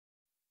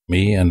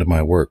Me and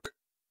My Work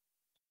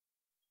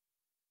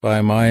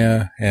by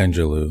Maya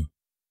Angelou.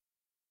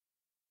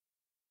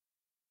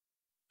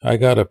 I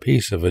got a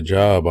piece of a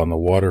job on the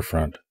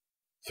waterfront.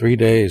 3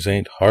 days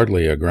ain't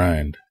hardly a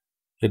grind.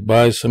 It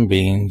buys some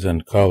beans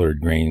and collard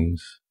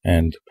greens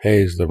and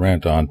pays the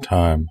rent on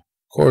time.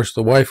 Course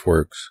the wife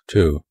works,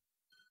 too.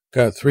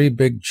 Got 3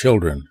 big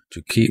children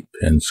to keep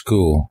in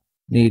school.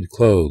 Need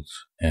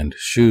clothes and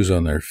shoes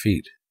on their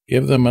feet.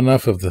 Give them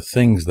enough of the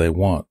things they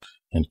want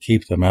and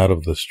keep them out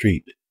of the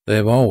street.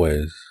 They've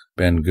always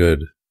been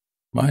good.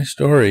 My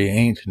story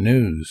ain't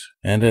news,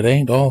 and it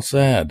ain't all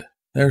sad.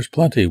 There's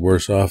plenty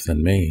worse off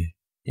than me.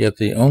 Yet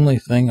the only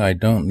thing I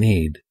don't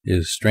need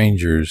is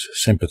strangers'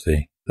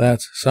 sympathy.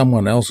 That's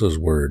someone else's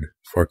word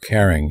for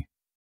caring